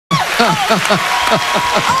almost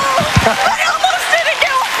didn't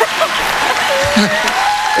go.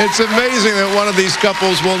 It's amazing that one of these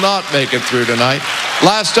couples will not make it through tonight.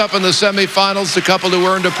 Last up in the semifinals, the couple who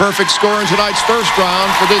earned a perfect score in tonight's first round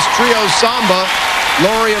for this trio Samba.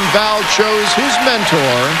 Laurie and Val chose his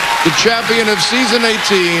mentor, the champion of season 18,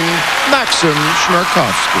 Maxim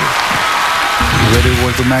Chmerkovskiy. You ready to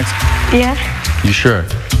work with Max? Yeah. You sure?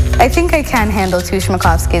 I think I can handle two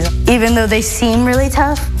Chmerkovskys. Even though they seem really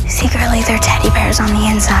tough, secretly they're teddy bears on the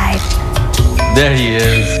inside. There he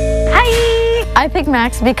is. Hi! I picked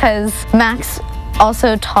Max because Max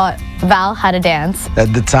also taught Val how to dance.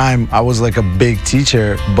 At the time, I was like a big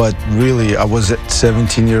teacher, but really, I was a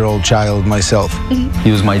 17-year-old child myself. He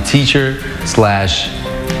was my teacher slash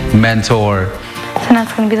mentor. So now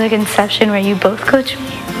it's gonna be like Inception where you both coach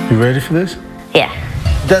me. You ready for this? Yeah.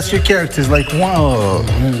 That's your character's like, whoa.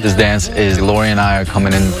 This dance is Laurie and I are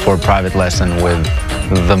coming in for a private lesson with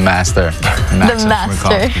the master, Maxim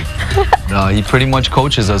Chmerkovskiy. He pretty much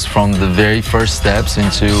coaches us from the very first steps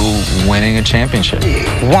into winning a championship.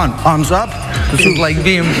 One, arms up. This is like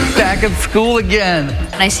being back at school again.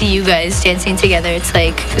 When I see you guys dancing together, it's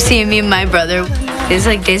like seeing me and my brother. It's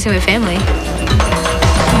like dancing with family.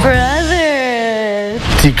 Brother.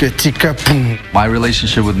 Tika, tika, boom. My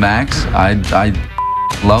relationship with Max, I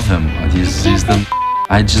love him. He's the...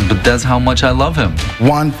 but that's how much I love him.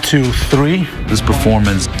 1, 2, 3. This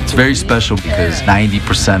performance, it's very special because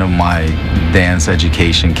 90% of my dance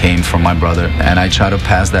education came from my brother, and I try to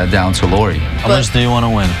pass that down to Laurie. How much do you want to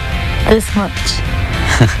win? This much.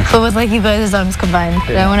 But with like you guys' arms combined,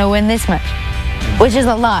 I want to win this much, which is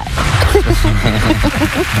a lot.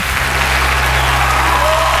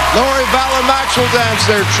 Laurie, Val, and Max will dance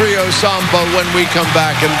their trio Samba when we come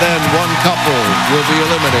back, and then one couple will be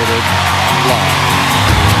eliminated live.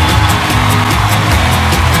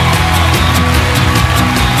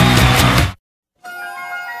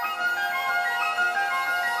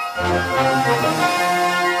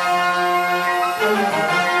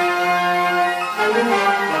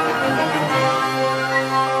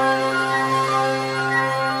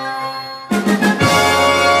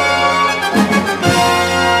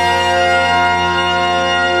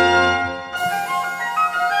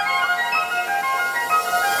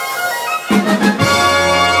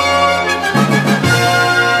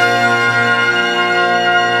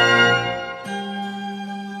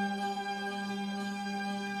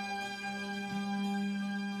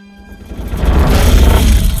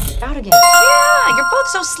 Yeah, you're both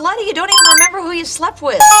so slutty you don't even remember who you slept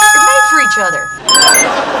with. You're made for each other.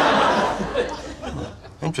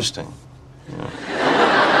 Interesting.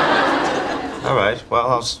 Yeah. All right,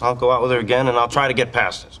 well, I'll go out with her again and I'll try to get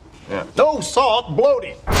past it. Yeah. No salt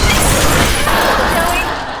bloating. Joey?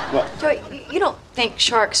 What? Joey, you don't think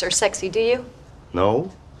sharks are sexy, do you?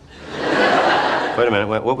 No? Wait a minute,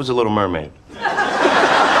 what was The Little Mermaid?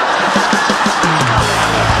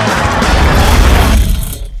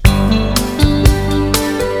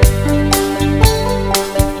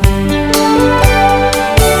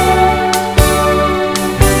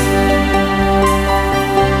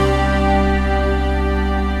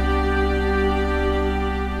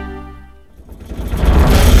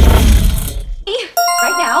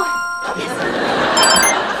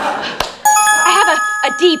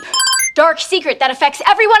 Dark secret that affects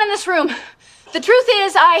everyone in this room. The truth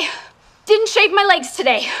is, I didn't shave my legs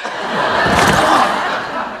today.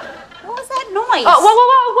 What was that noise?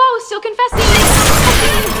 Oh, whoa, still confessing.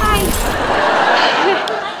 Hi.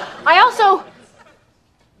 I also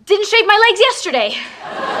didn't shave my legs yesterday.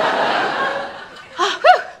 Oh,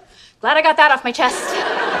 whew. Glad I got that off my chest.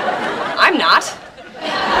 I'm not.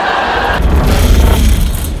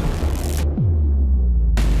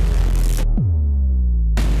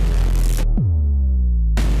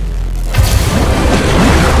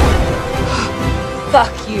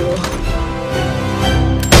 Fuck you.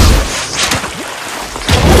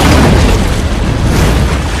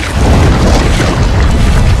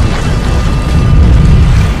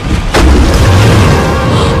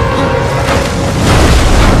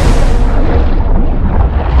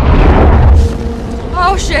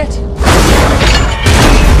 Oh, shit.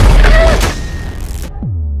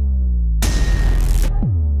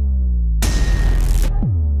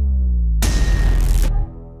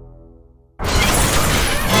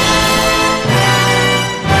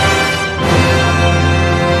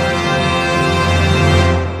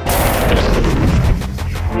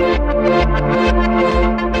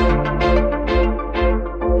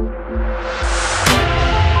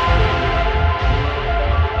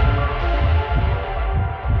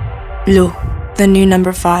 Blue, the new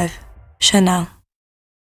number 5, Chanel.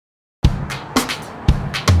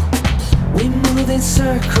 in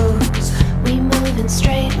circles, we move in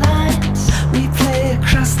straight lines. We play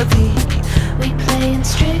across the peak, we play in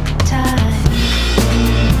strict time.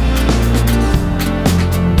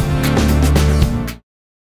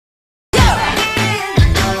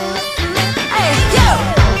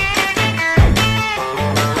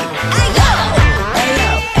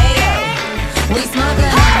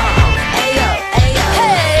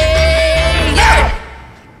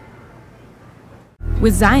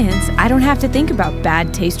 With Zions, I don't have to think about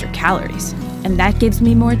bad taste or calories, and that gives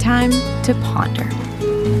me more time to ponder.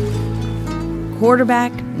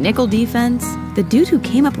 Quarterback, nickel defense, the dude who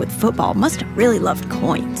came up with football must have really loved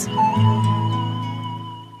coins.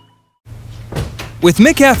 With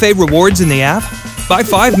McCafe rewards in the app, buy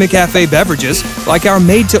 5 McCafe beverages, like our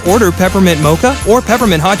made-to-order peppermint mocha or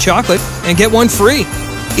peppermint hot chocolate, and get one free.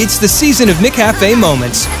 It's the season of McCafe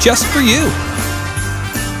moments, just for you.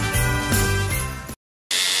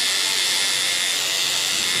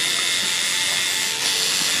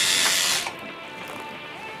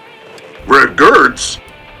 Regards.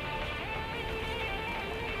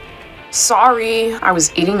 Sorry, I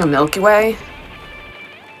was eating a Milky Way.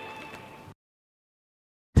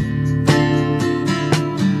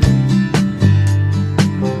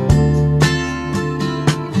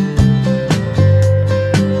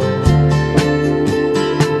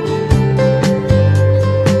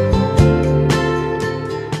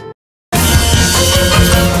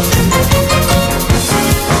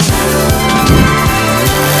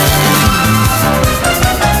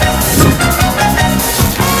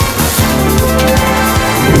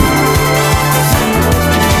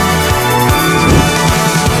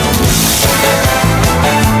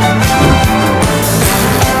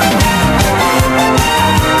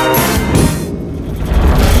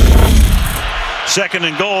 Second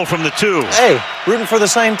and goal from the 2. Hey, rooting for the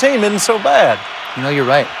same team isn't so bad. You know, you're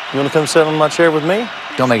right. You want to come sit on my chair with me?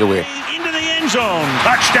 Don't make it weird. Into the end zone.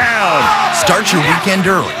 Touchdown. Start your weekend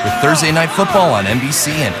early with Thursday Night Football on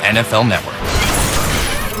NBC and NFL Network.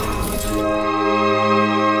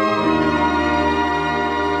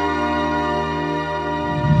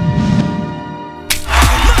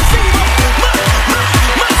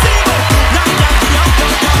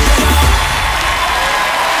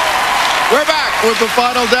 With the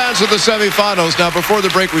final dance of the semifinals. Now, before the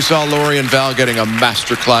break, we saw Laurie and Val getting a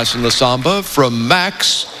master class in the samba from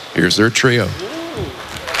Max. Here's their trio.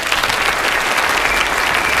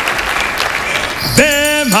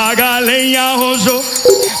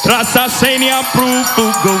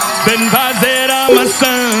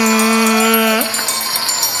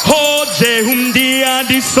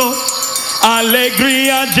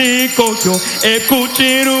 Alegria de coco e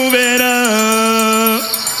curtir o verão.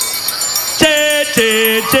 Che,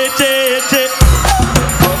 che, che, che, che.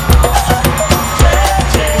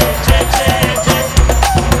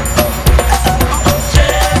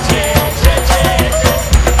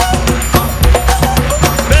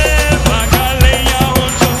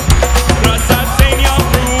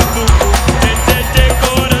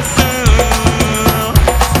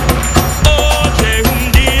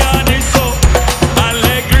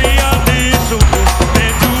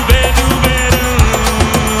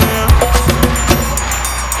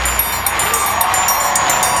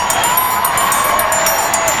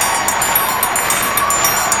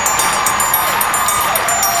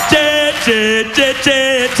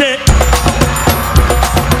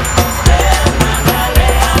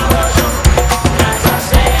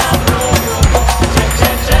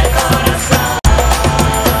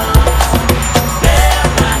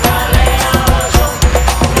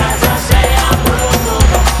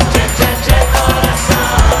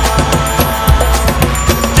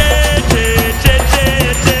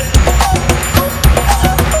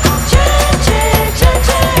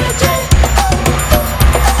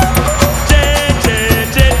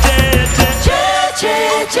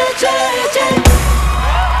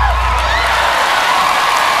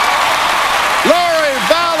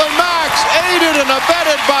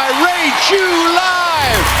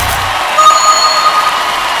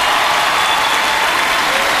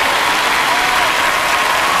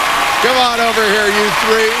 Come on over here, you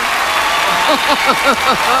three.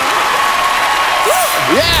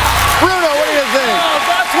 Yeah! Bruno, what do you think? Oh,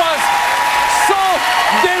 that was so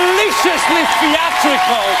deliciously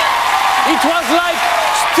theatrical. It was like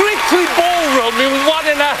Strictly Ballroom in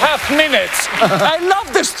 1.5 minutes. I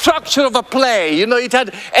love the structure of a play. You know, it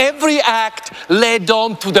had every act led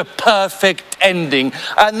on to the perfect ending.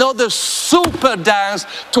 Another super dance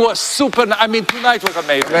to a super... I mean, tonight was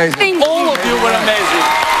amazing. All of you were amazing.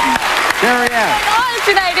 Carrie Ann.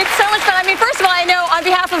 Tonight, it's so much fun. I mean, first of all, I know on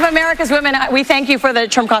behalf of America's women, we thank you for the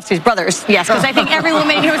Chmerkovskiy brothers. Yes, because I think every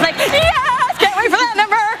woman here was like, yes, can't wait for that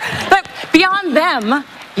number. But beyond them,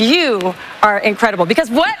 you are incredible. Because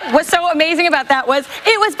what was so amazing about that was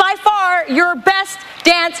it was by far your best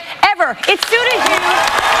dance ever. It suited you.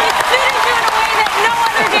 It suited you in a way that no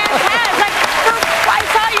other dance has. Like, I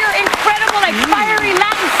saw your incredible, like, fiery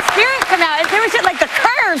Latin spirit come out. There was just like the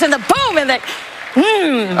curves and the boom and the.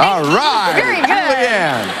 All right. Very good.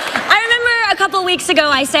 Julianne. I remember a couple weeks ago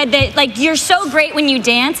I said that, like, you're so great when you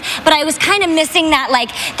dance, but I was kind of missing that, like,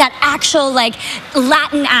 that actual, like,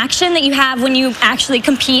 Latin action that you have when you actually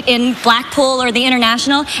compete in Blackpool or the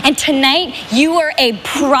International. And tonight, you were a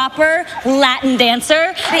proper Latin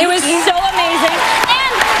dancer. It was so amazing.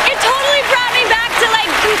 And it totally brought me back to,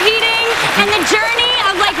 like, competing and the journey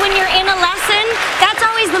of, like, when you're in a lesson. That's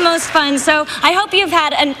always the most fun. So I hope you've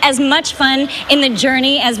had as much fun in the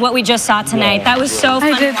journey as what we just saw tonight. That was so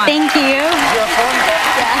fun. I did. Thank you.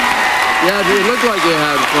 Yeah, it looked like you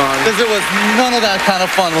had fun. Because it was none of that kind of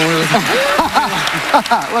fun when we were.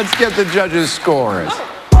 Let's get the judges' scores.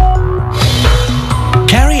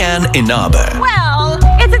 Carrie Ann Inaba. Well,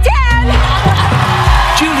 it's a 10.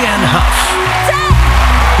 Julianne Hough. 10.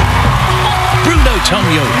 Bruno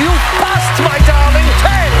Tonioli. You passed, my darling.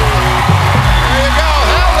 10. There you go.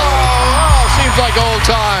 Hello. Oh, seems like old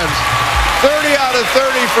times. 30 out of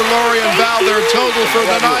 30 for Laurie and Val. Their total for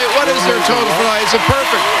the night. What is their total for the night? It's a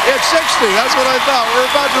perfect. It's 60. That's what I thought. We're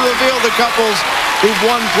about to reveal the couples who've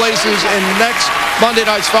won places in next Monday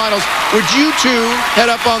night's finals. Would you two head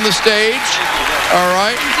up on the stage? All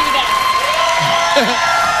right.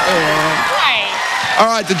 All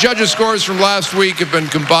right, the judges' scores from last week have been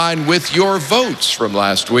combined with your votes from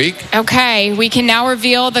last week. Okay, we can now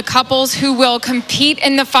reveal the couples who will compete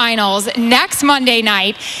in the finals next Monday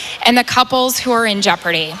night and the couples who are in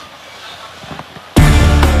jeopardy.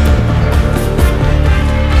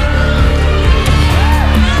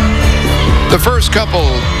 The first couple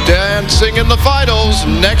dancing in the finals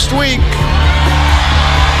next week.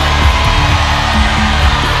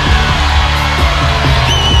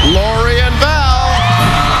 Laurie and Val.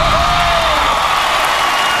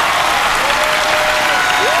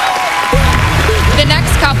 The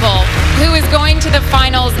next couple who is going to the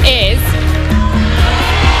finals is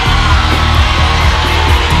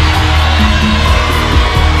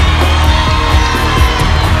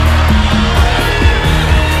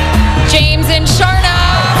James and Sharna.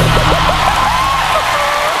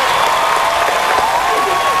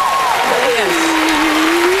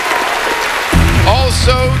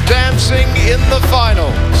 Also dancing in the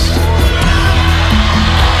finals.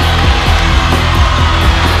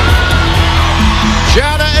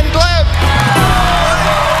 Jana and Gleb.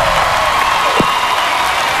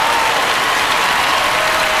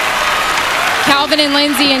 Calvin and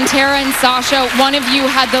Lindsay and Tara and Sasha, one of you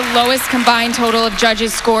had the lowest combined total of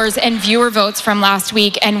judges' scores and viewer votes from last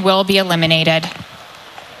week and will be eliminated.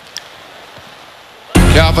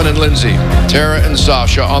 Calvin and Lindsay, Tara and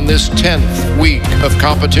Sasha on this 10th week of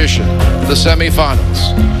competition, the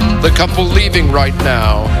semifinals. The couple leaving right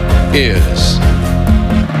now is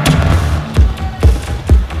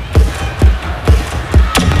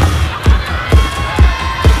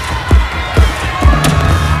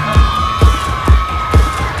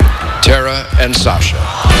Tara and Sasha.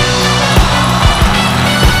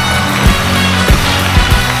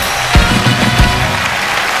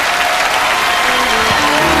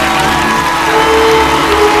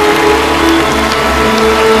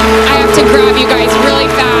 I have to grab you guys really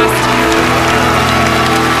fast.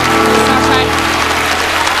 Sasha,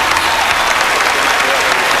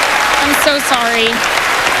 I'm so sorry.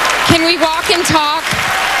 Can we walk and talk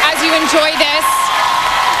as you enjoy this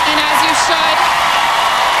and as you should?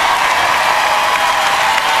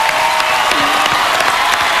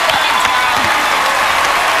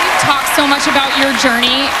 So much about your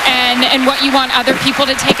journey and what you want other people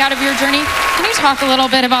to take out of your journey. Can you talk a little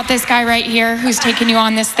bit about this guy right here who's taken you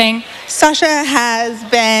on this thing? Sasha has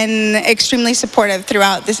been extremely supportive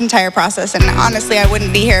throughout this entire process, and honestly, I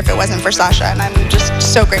wouldn't be here if it wasn't for Sasha, and I'm just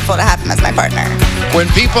so grateful to have him as my partner. When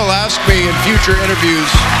people ask me in future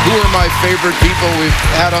interviews who are my favorite people we've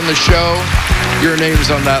had on the show, your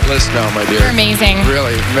name's on that list now, my dear. You're amazing.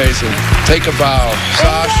 Really amazing. Take a bow.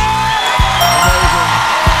 Sash, amazing.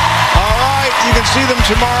 You can see them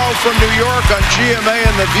tomorrow from New York on GMA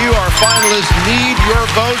and The View. Our finalists need your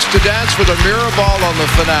votes to dance for the mirror ball on the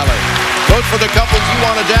finale. Vote for the couples you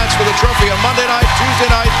want to dance for the trophy on Monday night,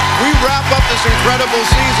 Tuesday night. We wrap up this incredible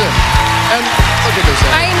season. And look at this.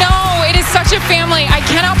 I know. It is such a family. I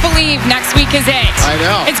cannot believe next week is it. I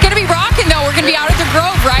know. It's going to be rocking, though. We're going to be out at the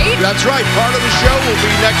Grove, right? That's right. Part of the show will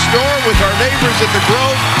be next door with our neighbors at the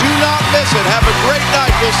Grove. Do not miss it. Have a great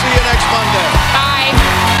night. We'll see you next Monday. Bye.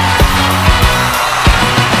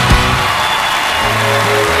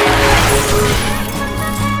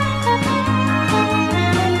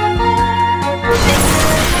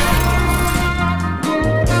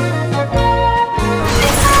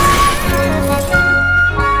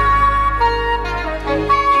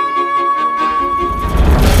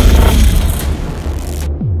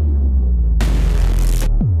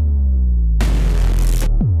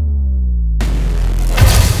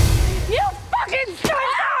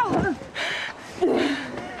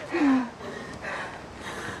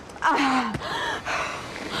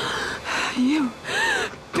 You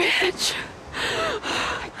bitch!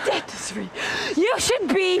 You should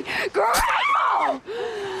be grateful!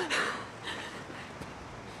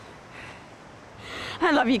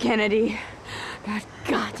 I love you, Kennedy. But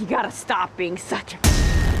God, you gotta stop being such a...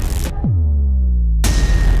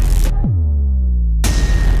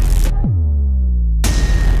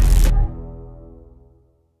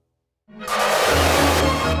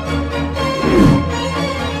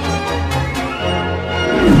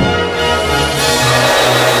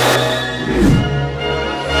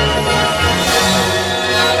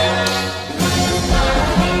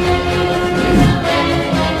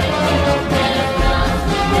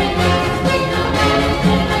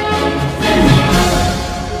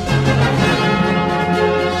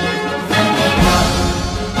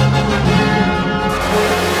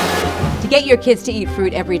 Get your kids to eat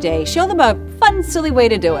fruit every day. Show them a fun, silly way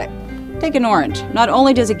to do it. Take an orange. Not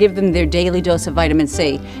only does it give them their daily dose of vitamin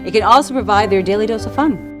C, it can also provide their daily dose of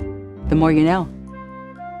fun. The more you know.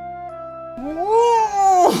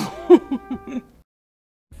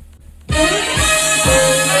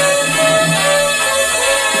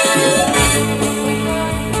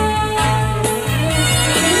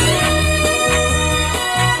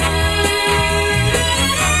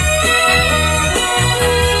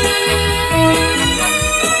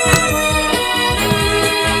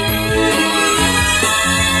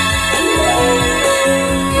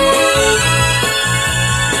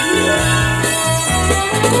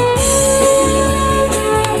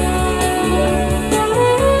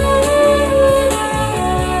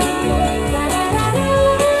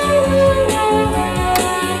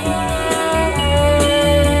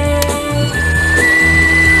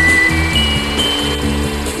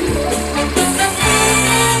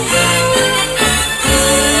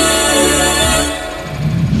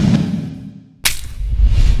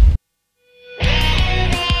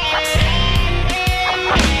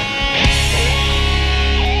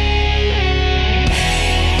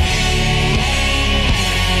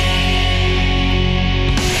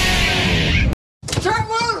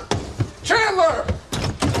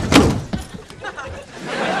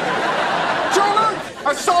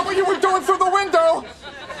 I saw what you were doing through the window!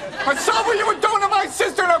 I saw what you were doing to my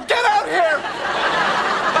sister! Now get out here!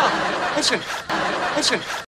 Listen.